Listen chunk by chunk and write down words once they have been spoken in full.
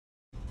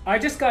I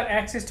just got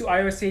access to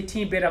iOS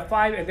 18 Beta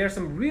 5 and there's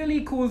some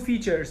really cool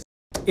features.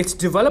 It's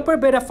Developer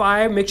Beta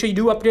 5. Make sure you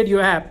do update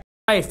your app.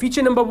 All right,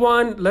 feature number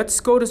 1, let's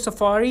go to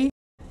Safari.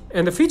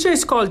 And the feature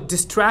is called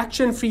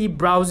distraction-free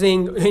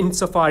browsing in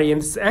Safari.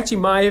 And it's actually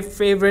my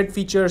favorite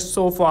feature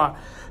so far.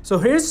 So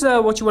here's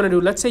what you want to do.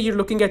 Let's say you're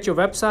looking at your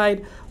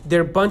website. There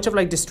are a bunch of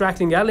like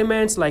distracting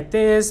elements like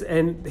this.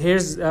 And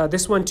here's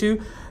this one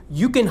too.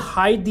 You can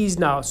hide these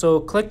now. So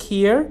click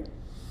here.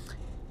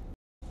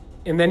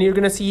 And then you're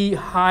going to see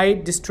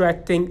hide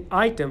distracting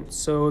items.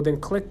 So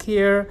then click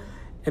here.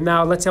 And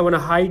now let's say I want to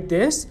hide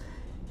this.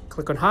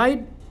 Click on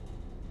hide.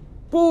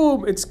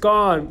 Boom, it's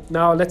gone.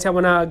 Now let's say I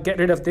want to get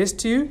rid of this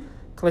too.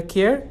 Click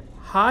here,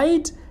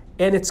 hide,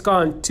 and it's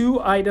gone. 2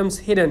 items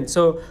hidden.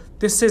 So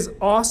this is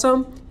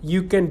awesome.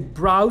 You can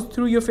browse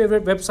through your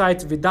favorite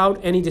websites without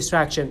any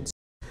distractions.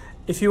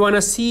 If you want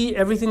to see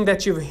everything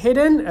that you've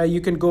hidden,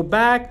 you can go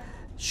back,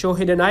 show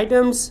hidden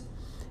items,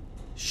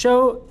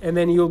 show, and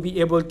then you'll be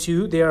able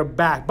to, they are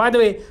back. By the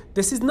way,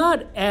 this is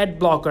not ad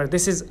blocker.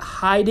 This is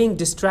hiding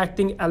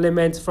distracting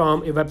elements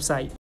from a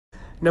website.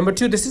 Number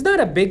 2, this is not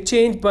a big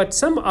change, but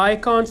some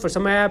icons for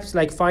some apps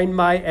like Find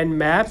My and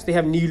Maps, they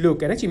have new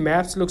look, and actually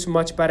Maps looks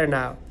much better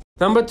now.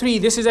 Number 3,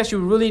 this is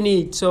actually really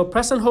neat. So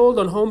press and hold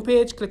on home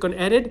page, click on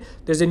edit.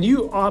 There's a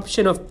new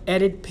option of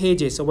edit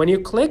pages. So when you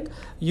click,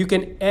 you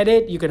can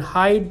edit, you can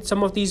hide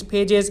some of these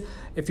pages.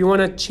 If you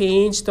want to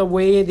change the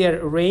way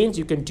they're arranged,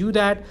 you can do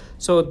that.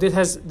 So this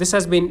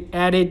has been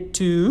added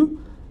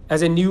to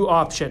as a new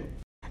option.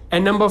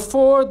 And number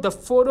 4, the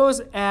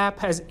Photos app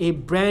has a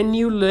brand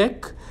new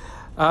look.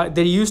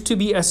 There used to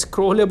be a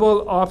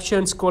scrollable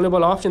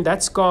option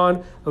that's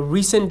gone.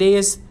 Recent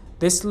days,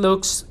 this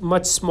looks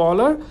much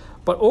smaller,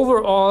 but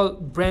overall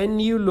brand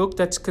new look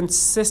that's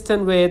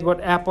consistent with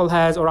what Apple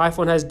has or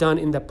iPhone has done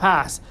in the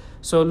past.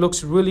 So it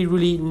looks really,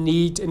 really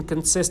neat and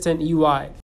consistent UI.